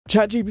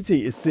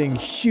ChatGPT is seeing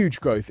huge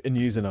growth in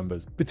user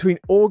numbers. Between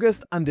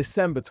August and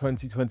December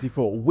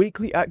 2024,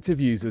 weekly active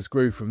users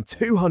grew from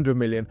 200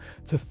 million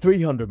to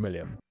 300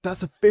 million.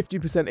 That's a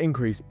 50%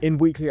 increase in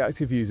weekly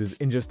active users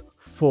in just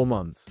 4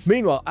 months.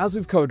 Meanwhile, as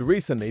we've covered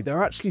recently, there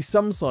are actually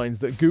some signs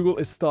that Google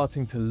is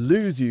starting to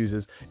lose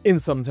users in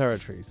some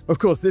territories. Of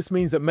course, this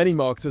means that many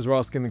marketers are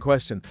asking the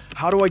question,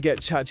 how do I get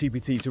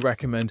ChatGPT to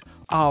recommend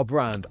our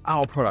brand,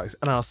 our products,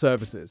 and our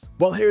services?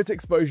 Well, here at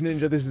Exposure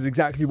Ninja, this is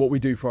exactly what we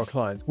do for our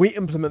clients. We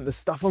implement the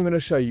stuff I'm going to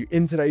show you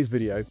in today's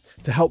video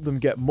to help them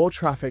get more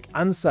traffic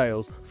and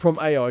sales from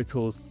AI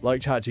tools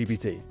like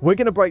ChatGPT. We're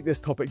going to break this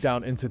topic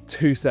down into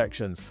 2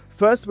 sections.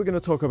 First, we're going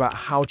to talk about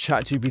how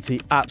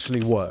ChatGPT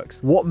actually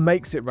works, what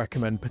makes it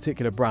recommend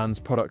particular brands,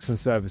 products, and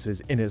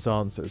services in its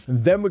answers.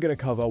 And then we're going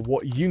to cover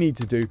what you need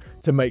to do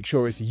to make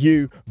sure it's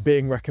you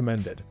being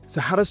recommended.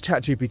 So how does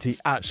ChatGPT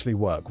actually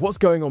work? What's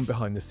going on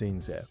behind the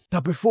scenes here?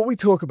 Now, before we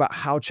talk about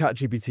how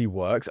ChatGPT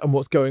works and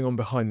what's going on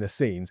behind the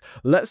scenes,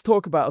 let's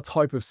talk about a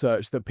type of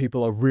search that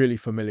people are really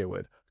familiar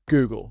with.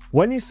 Google.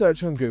 When you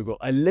search on Google,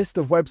 a list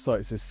of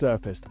websites is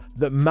surfaced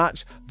that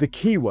match the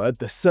keyword,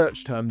 the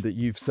search term that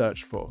you've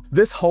searched for.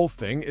 This whole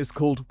thing is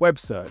called web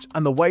search,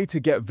 and the way to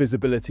get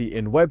visibility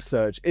in web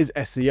search is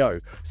SEO,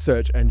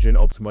 search engine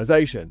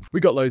optimization. We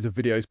got loads of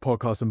videos,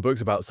 podcasts, and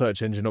books about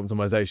search engine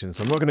optimization,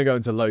 so I'm not going to go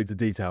into loads of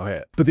detail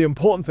here. But the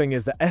important thing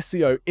is that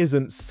SEO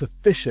isn't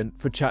sufficient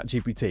for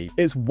ChatGPT.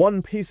 It's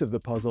one piece of the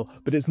puzzle,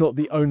 but it's not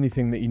the only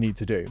thing that you need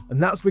to do. And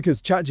that's because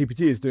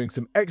ChatGPT is doing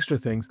some extra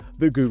things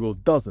that Google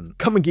doesn't.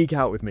 Come and geek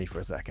out with me for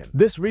a second.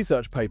 This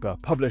research paper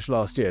published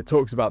last year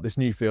talks about this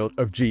new field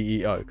of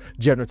GEO,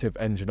 Generative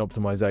Engine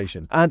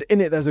Optimisation, and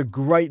in it there's a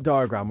great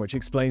diagram which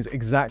explains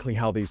exactly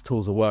how these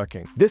tools are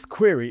working. This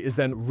query is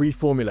then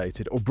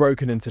reformulated or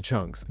broken into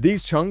chunks.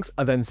 These chunks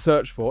are then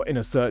searched for in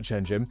a search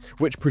engine,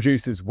 which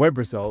produces web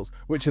results,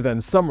 which are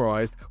then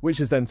summarized, which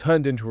is then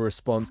turned into a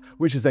response,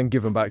 which is then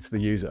given back to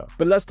the user.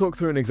 But let's talk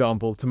through an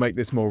example to make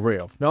this more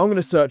real. Now I'm going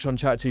to search on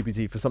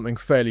ChatGPT for something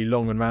fairly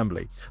long and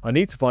rambly. I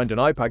need to find an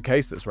iPad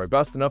case that's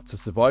robust enough to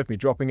survive me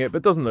dropping it,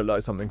 but doesn't look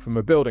like something from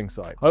a building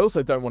site. I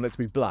also don't want it to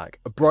be black.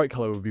 A bright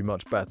color would be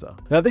much better.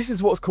 Now, this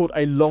is what's called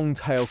a long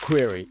tail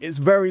query. It's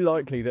very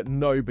likely that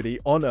nobody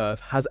on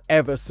earth has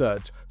ever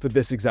searched for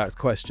this exact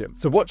question.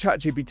 So what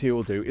ChatGPT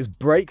will do is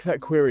break that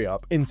query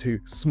up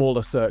into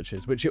smaller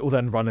searches, which it will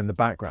then run in the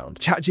background.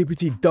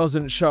 ChatGPT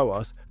doesn't show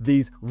us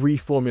these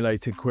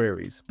reformulated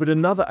queries, but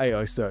another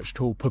AI search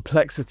tool,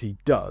 Perplexity,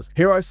 does.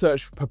 Here I've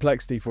searched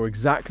Perplexity for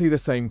exactly the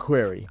same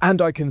query,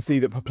 and I can see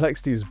that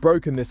Perplexity has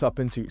broken this up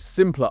into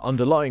simpler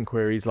underlying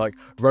queries like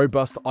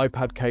robust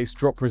iPad case,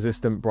 drop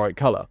resistant, bright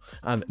color,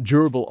 and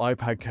durable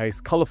iPad case,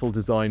 colorful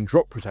design,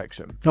 drop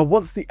protection. Now,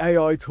 once the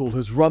AI tool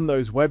has run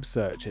those web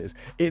searches,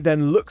 it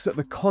then looks at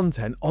the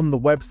content on the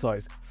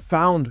websites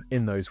found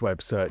in those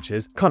web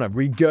searches, kind of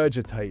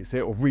regurgitates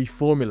it or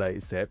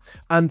reformulates it,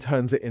 and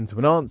turns it into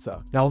an answer.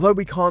 Now, although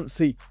we can't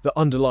see the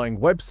underlying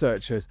web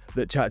searches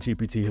that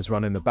ChatGPT has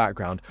run in the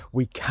background,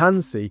 we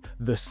can see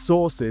the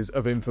sources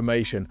of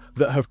information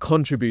that have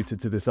contributed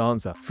to this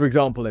answer. For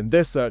example, in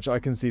this search, I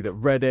can see that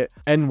Reddit,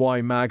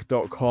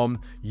 nymag.com,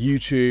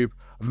 YouTube,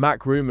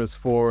 Mac Rumors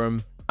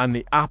Forum, and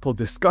the Apple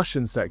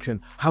discussion section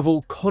have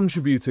all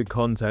contributed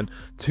content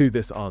to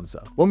this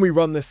answer. When we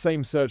run this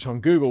same search on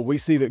Google, we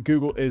see that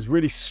Google is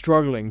really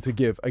struggling to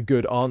give a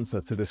good answer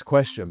to this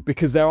question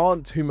because there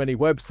aren't too many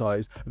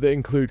websites that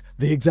include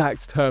the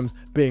exact terms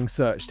being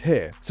searched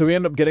here. So we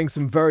end up getting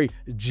some very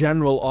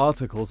general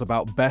articles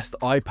about best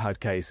iPad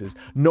cases,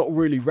 not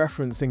really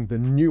referencing the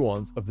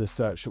nuance of the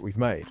search that we've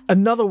made.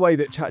 Another way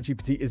that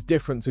ChatGPT is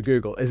different to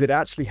Google is it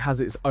actually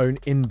has its own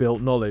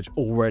inbuilt knowledge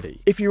already.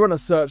 If you run a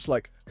search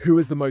like who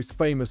is the most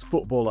famous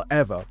footballer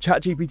ever,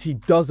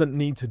 ChatGPT doesn't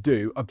need to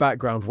do a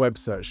background web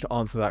search to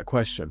answer that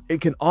question. It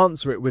can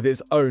answer it with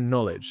its own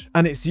knowledge.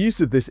 And its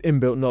use of this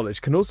inbuilt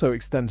knowledge can also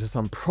extend to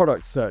some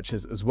product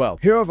searches as well.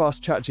 Here I've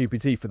asked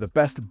ChatGPT for the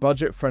best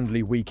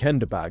budget-friendly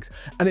weekender bags,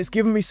 and it's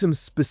given me some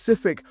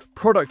specific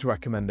product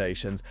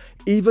recommendations,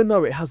 even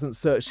though it hasn't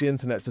searched the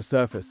internet to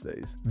surface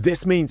these.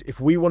 This means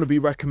if we want to be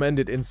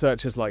recommended in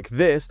searches like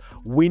this,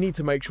 we need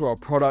to make sure our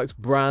products,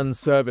 brands,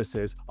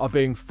 services are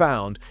being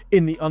found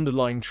in the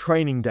underlying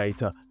training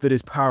data that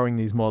is powering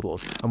these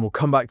models, and we'll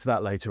come back to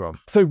that later on.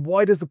 So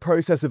why does the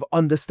process of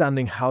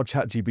understanding how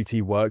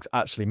ChatGPT works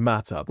actually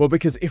matter? Well,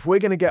 because if we're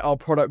going to get our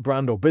product,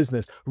 brand, or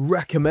business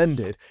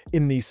recommended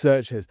in these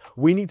searches,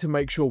 we need to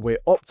make sure we're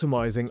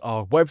optimizing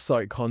our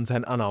website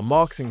content and our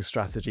marketing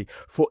strategy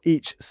for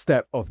each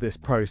step of this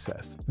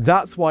process.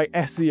 That's why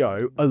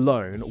SEO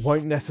alone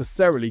won't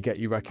necessarily get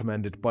you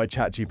recommended by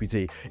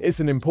ChatGPT. It's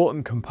an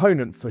important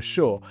component for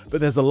sure,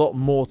 but there's a lot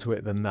more to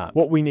it than that.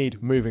 What we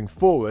need moving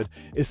forward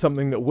is something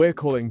something that we're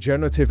calling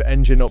Generative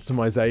Engine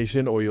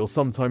Optimization, or you'll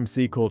sometimes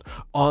see called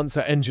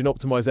Answer Engine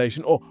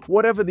Optimization, or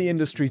whatever the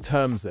industry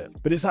terms it.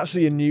 But it's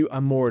actually a new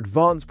and more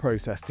advanced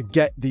process to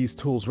get these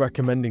tools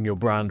recommending your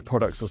brand,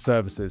 products, or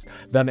services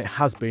than it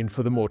has been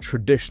for the more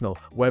traditional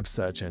web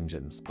search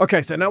engines.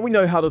 Okay, so now we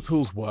know how the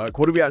tools work.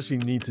 What do we actually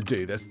need to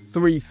do? There's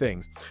three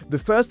things. The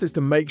first is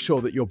to make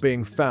sure that you're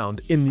being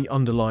found in the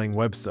underlying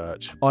web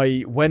search,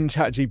 i.e. when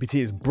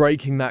ChatGPT is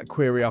breaking that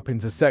query up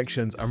into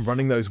sections and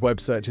running those web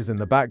searches in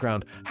the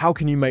background, how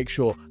can you make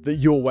sure that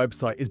your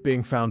website is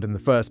being found in the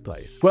first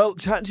place? Well,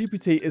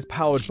 ChatGPT is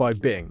powered by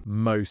Bing,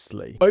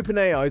 mostly.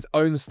 OpenAI's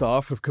own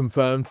staff have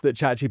confirmed that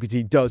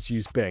ChatGPT does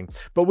use Bing,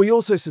 but we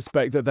also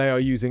suspect that they are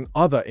using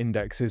other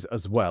indexes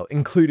as well,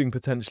 including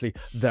potentially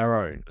their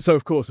own. So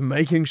of course,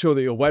 making sure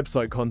that your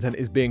website content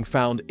is being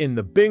found in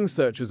the Bing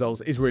search results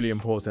is really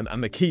important,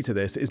 and the key to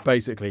this is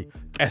basically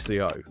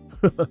SEO.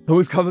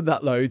 We've covered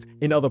that loads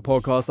in other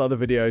podcasts, other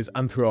videos,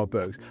 and through our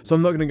books, so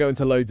I'm not going to go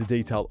into loads of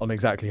detail on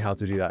exactly how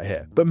to do that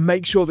here. But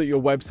make sure that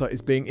your website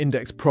is being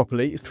indexed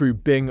properly through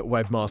Bing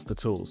Webmaster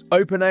Tools.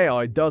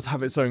 OpenAI does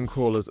have its own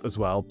crawlers as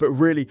well, but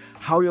really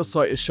how your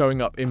site is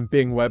showing up in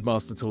Bing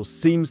Webmaster Tools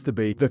seems to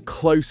be the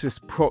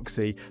closest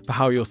proxy for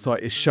how your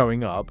site is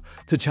showing up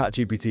to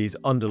ChatGPT's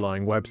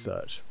underlying web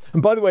search.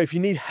 And by the way, if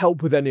you need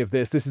help with any of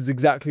this, this is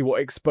exactly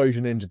what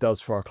Exposure Ninja does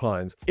for our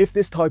clients. If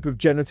this type of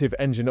generative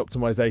engine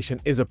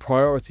optimization is a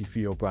priority for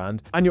your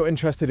brand and you're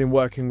interested in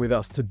working with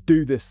us to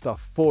do this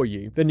stuff for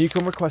you, then you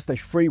can request a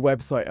free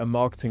website and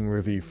marketing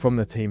review from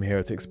the team here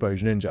at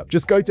Exposure Ninja.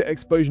 Just go to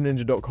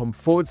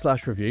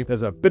exposureninja.com/review.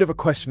 There's a bit of a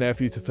questionnaire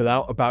for you to fill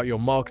out about your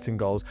marketing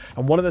goals,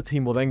 and one of the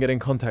team will then get in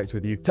contact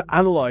with you to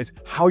analyze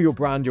how your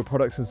brand, your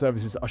products and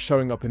services are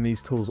showing up in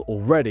these tools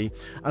already,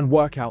 and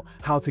work out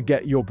how to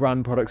get your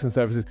brand, products and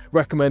services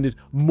recommended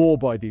more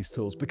by these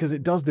tools, because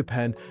it does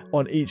depend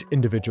on each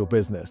individual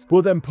business.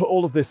 We'll then put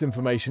all of this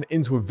information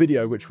into a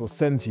video which we'll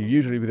send to you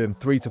usually within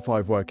 3 to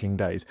 5 working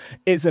days.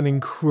 It's an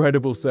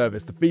incredible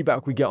service. The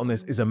feedback we get on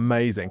this is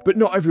amazing, but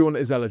not everyone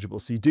is eligible,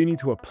 so you do need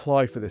to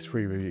apply for this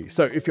free review.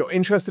 So if you're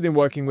interested in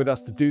working with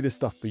us to do this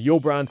stuff for your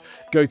brand,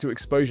 go to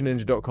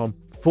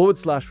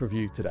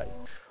exposureninja.com/review today.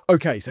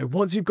 Okay, so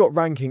once you've got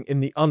ranking in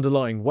the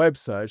underlying web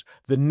search,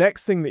 the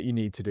next thing that you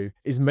need to do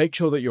is make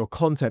sure that your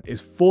content is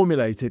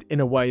formulated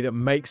in a way that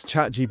makes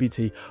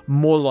ChatGPT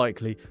more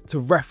likely to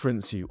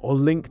reference you or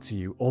link to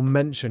you or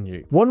mention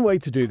you. One way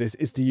to do this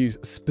is to use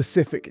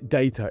specific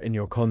data in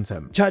your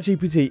content.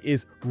 ChatGPT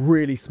is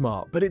really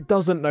smart, but it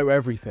doesn't know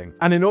everything.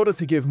 And in order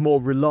to give more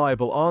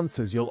reliable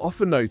answers, you'll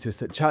often notice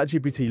that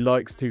ChatGPT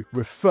likes to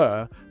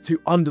refer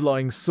to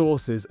underlying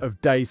sources of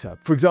data.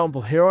 For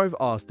example, here I've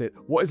asked it,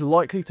 what is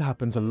likely to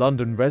happen to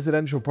London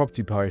residential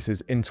property prices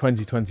in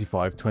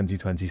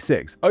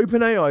 2025-2026.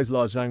 OpenAI's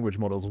large language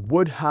models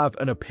would have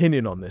an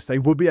opinion on this. They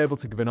would be able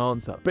to give an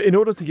answer. But in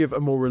order to give a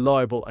more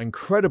reliable and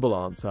credible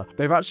answer,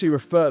 they've actually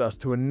referred us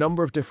to a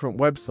number of different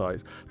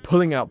websites,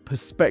 pulling out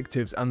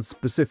perspectives and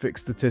specific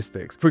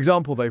statistics. For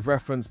example, they've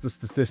referenced a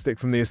statistic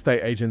from the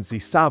estate agency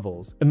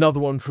Savills,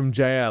 another one from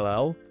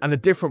JLL, and a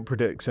different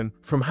prediction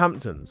from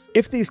Hamptons.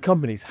 If these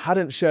companies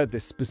hadn't shared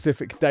this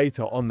specific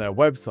data on their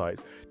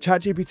websites,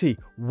 ChatGPT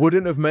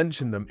wouldn't have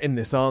mentioned them in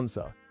this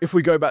answer. If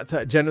we go back to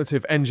that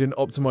Generative Engine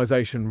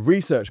Optimization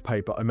research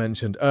paper I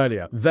mentioned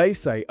earlier, they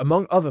say,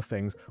 among other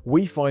things,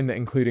 we find that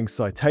including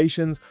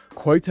citations,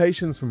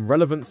 quotations from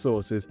relevant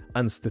sources,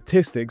 and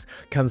statistics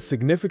can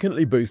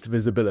significantly boost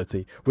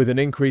visibility, with an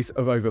increase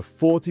of over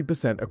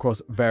 40%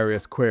 across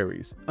various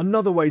queries.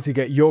 Another way to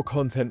get your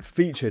content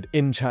featured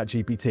in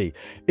ChatGPT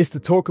is to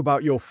talk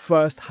about your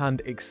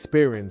first-hand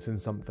experience in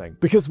something.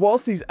 Because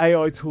whilst these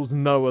AI tools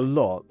know a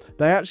lot,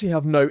 they actually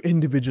have no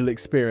individual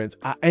experience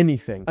at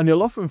anything, and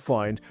you'll often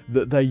find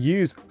that they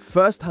use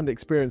first-hand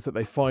experience that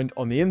they find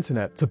on the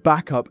internet to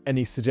back up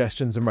any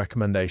suggestions and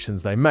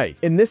recommendations they make.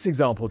 In this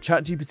example,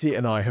 ChatGPT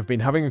and I have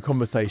been having a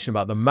conversation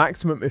about the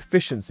maximum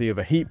efficiency of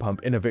a heat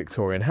pump in a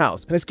Victorian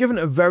house, and it's given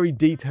a very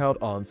detailed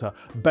answer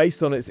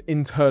based on its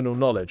internal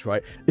knowledge,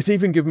 right? It's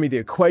even given me the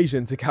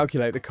equation to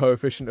calculate the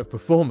coefficient of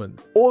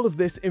performance. All of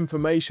this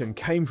information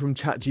came from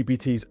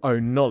ChatGPT's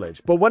own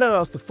knowledge, but when I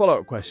asked a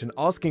follow-up question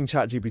asking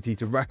ChatGPT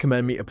to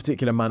recommend me a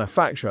particular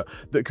manufacturer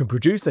that could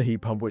produce a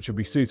heat pump which would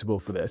be suitable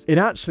for this, it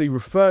actually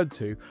referred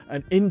to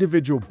an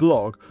individual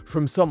blog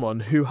from someone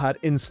who had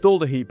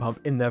installed a heat pump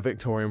in their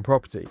Victorian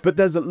property. But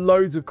there's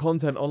loads of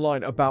content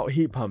online about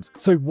heat pumps.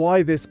 So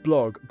why this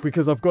blog?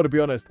 Because I've got to be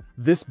honest,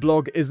 this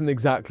blog isn't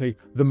exactly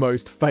the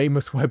most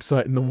famous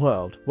website in the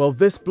world. Well,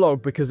 this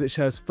blog, because it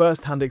shares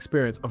first-hand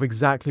experience of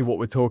exactly what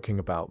we're talking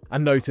about.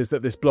 And notice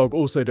that this blog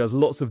also does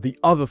lots of the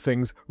other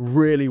things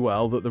really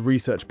well that the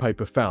research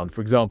paper found. For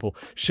example,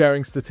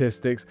 sharing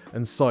statistics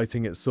and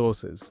citing its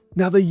sources.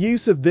 Now, the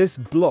use of this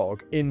blog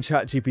blog in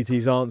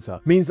ChatGPT's answer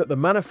means that the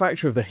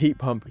manufacturer of the heat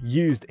pump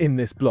used in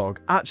this blog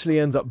actually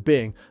ends up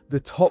being the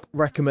top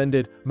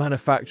recommended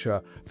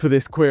manufacturer for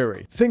this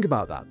query. Think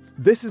about that.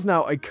 This is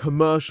now a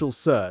commercial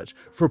search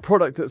for a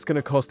product that's going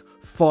to cost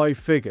 5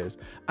 figures,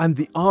 and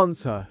the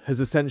answer has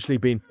essentially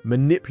been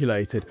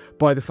manipulated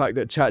by the fact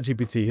that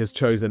ChatGPT has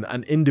chosen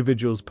an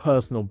individual's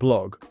personal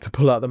blog to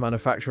pull out the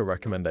manufacturer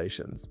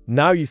recommendations.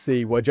 Now you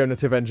see why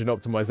generative engine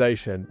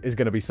optimization is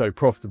going to be so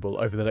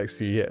profitable over the next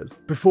few years.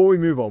 Before we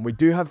move on, we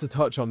do have to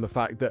touch on the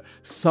fact that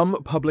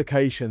some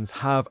publications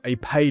have a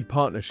paid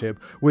partnership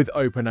with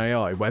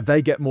OpenAI where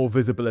they get more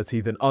visibility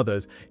than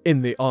others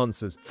in the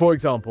answers. For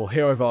example,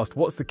 here I've asked,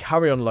 what's the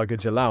carry-on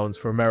luggage allowance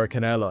for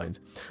American Airlines?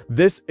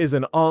 This is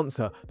an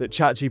answer that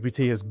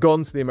ChatGPT has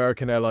gone to the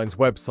American Airlines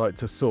website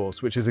to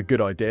source, which is a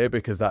good idea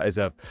because that is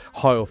a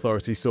high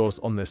authority source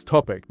on this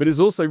topic. But it's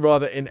also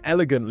rather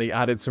inelegantly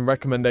added some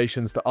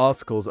recommendations to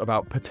articles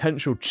about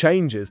potential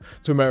changes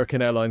to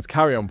American Airlines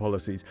carry-on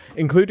policies,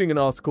 including an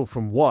article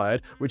from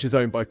Wired, which is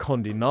owned by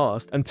Condé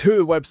Nast, and 2 of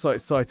the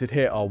websites cited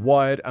here are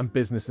Wired and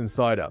Business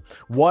Insider.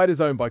 Wired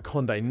is owned by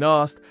Condé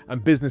Nast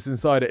and Business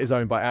Insider is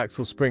owned by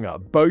Axel Springer.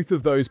 Both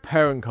of those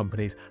parent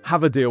companies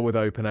have a deal with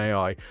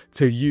OpenAI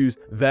to use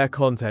their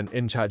content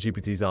in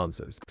ChatGPT's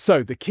answers.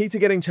 So the key to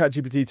getting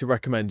ChatGPT to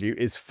recommend you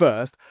is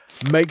first,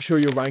 make sure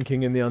you're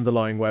ranking in the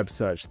underlying web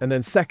search, and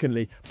then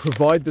secondly,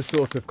 provide the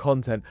sort of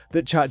content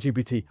that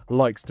ChatGPT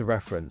likes to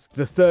reference.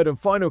 The third and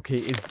final key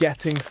is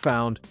getting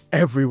found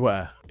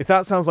everywhere. If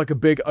that sounds like a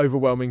big,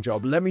 overwhelming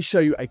job, let me show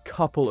you a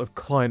couple of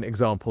client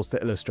examples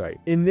to illustrate.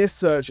 In this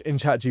search in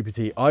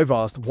ChatGPT, I've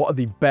asked what are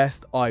the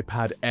best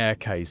iPad Air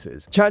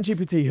cases.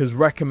 ChatGPT has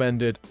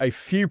recommended a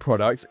few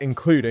products,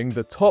 including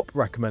the top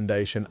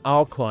recommendation,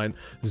 our client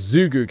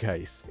Zugu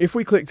case. If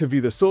we click to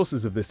view the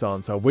sources of this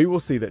answer, we will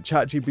see that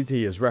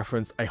ChatGPT has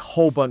referenced a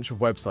whole bunch of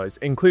websites,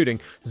 including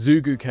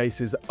Zugu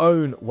case's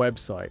own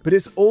website. But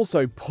it's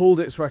also pulled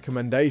its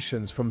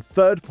recommendations from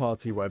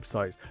third-party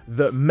websites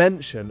that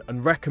mention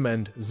and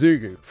recommend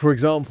Zugu, for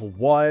example,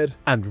 Wired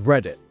and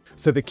Reddit.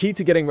 So the key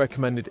to getting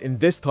recommended in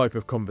this type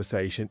of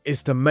conversation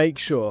is to make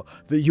sure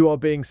that you are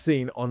being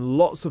seen on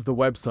lots of the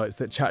websites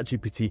that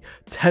ChatGPT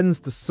tends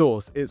to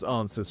source its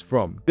answers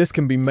from. This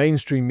can be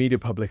mainstream media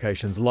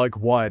publications like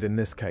Wired in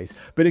this case,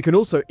 but it can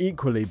also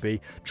equally be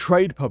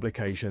trade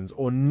publications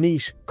or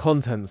niche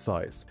content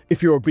sites.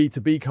 If you're a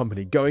B2B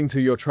company, going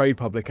to your trade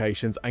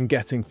publications and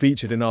getting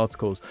featured in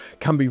articles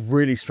can be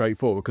really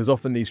straightforward because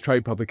often these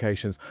trade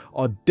publications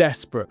are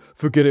desperate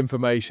for good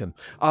information.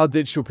 Our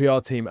digital PR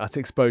team at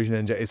Exposure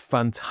Ninja is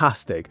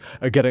fantastic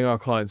at getting our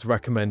clients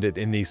recommended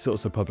in these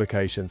sorts of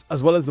publications,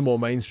 as well as the more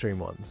mainstream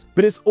ones.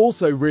 But it's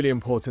also really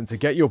important to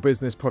get your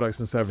business products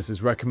and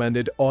services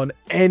recommended on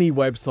any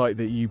website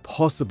that you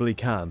possibly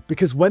can,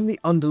 because when the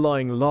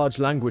underlying large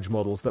language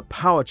models that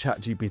power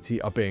ChatGPT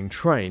are being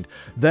trained,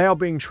 they are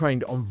being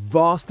trained on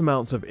vast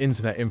amounts of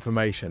internet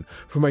information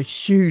from a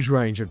huge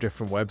range of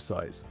different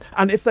websites.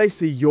 And if they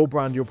see your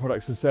brand, your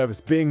products and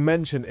service being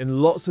mentioned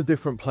in lots of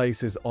different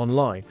places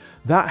online,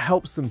 that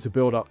helps them to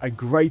build up a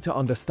greater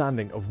understanding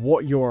of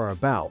what you're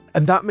about.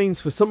 And that means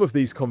for some of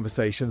these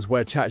conversations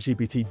where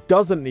ChatGPT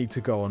doesn't need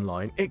to go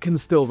online, it can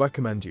still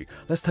recommend you.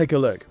 Let's take a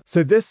look.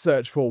 So this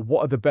search for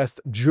what are the best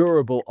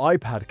durable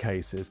iPad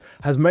cases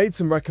has made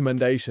some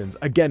recommendations,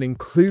 again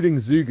including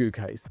Zugu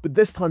case, but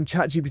this time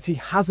ChatGPT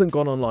hasn't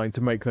gone online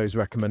to make those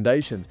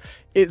recommendations.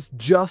 It's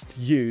just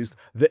used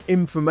the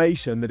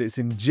information that it's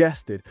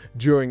ingested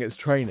during its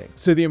training.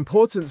 So the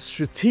important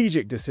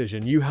strategic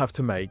decision you have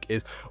to make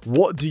is,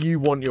 what do you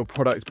want your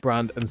product,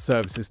 brand and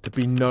services to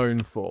be known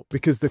for?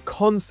 Because the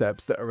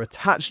concepts that are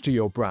attached to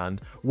your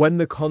brand when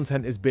the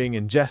content is being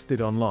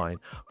ingested online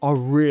are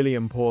really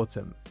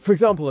important. For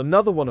example,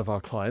 another one of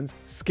our clients,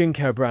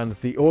 skincare brand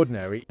The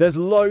Ordinary, there's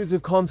loads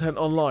of content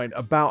online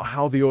about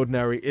how The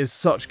Ordinary is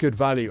such good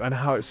value and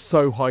how it's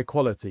so high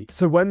quality.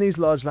 So when these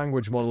large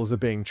language models are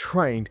being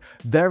trained,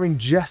 they're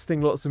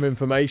ingesting lots of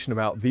information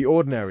about The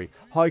Ordinary,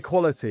 high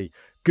quality,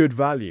 good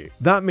value.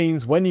 That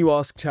means when you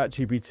ask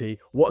ChatGPT,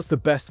 what's the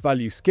best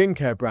value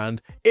skincare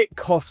brand, it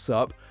coughs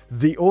up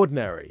The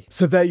Ordinary.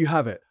 So there you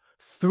have it.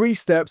 3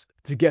 steps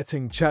to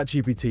getting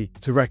ChatGPT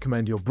to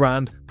recommend your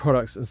brand,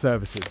 products and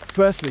services.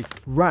 Firstly,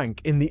 rank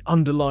in the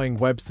underlying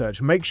web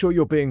search. Make sure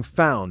you're being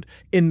found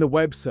in the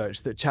web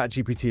search that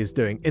ChatGPT is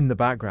doing in the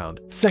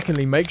background.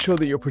 Secondly, make sure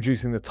that you're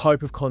producing the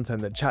type of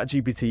content that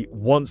ChatGPT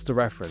wants to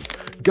reference.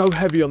 Go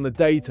heavy on the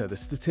data, the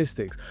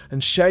statistics,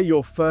 and share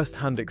your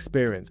first-hand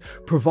experience.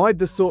 Provide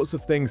the sorts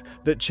of things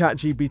that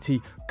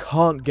ChatGPT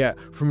can't get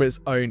from its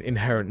own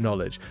inherent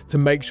knowledge to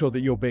make sure that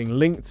you're being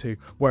linked to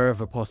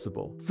wherever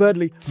possible.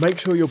 Thirdly, make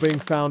sure you're being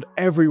found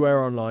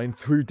everywhere online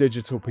through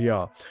digital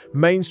PR.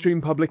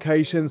 Mainstream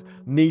publications,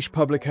 niche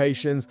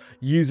publications,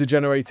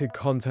 user-generated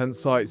content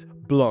sites,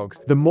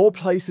 blogs. The more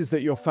places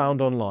that you're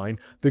found online,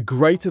 the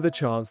greater the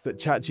chance that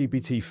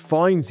ChatGPT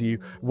finds you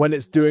when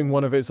it's doing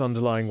one of its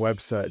underlying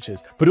web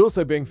searches. But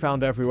also being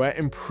found everywhere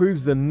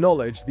improves the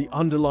knowledge the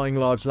underlying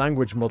large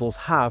language models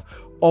have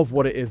of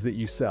what it is that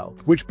you sell.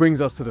 Which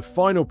brings us to the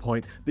final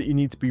point, that you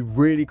need to be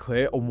really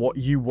clear on what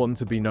you want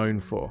to be known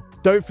for.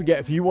 Don't forget,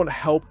 if you want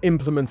help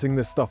implementing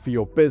this stuff for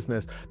your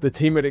business, the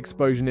team at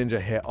Exposure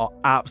Ninja here are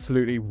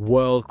absolutely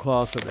world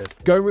class at this.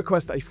 Go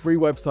request a free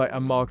website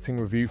and marketing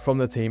review from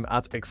the team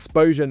at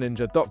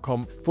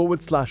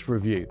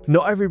exposureninja.com/review.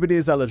 Not everybody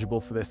is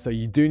eligible for this, so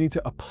you do need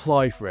to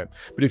apply for it.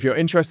 But if you're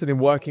interested in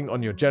working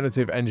on your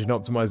generative engine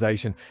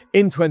optimization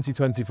in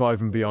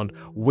 2025 and beyond,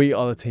 we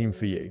are the team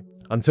for you.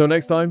 Until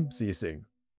next time, see you soon.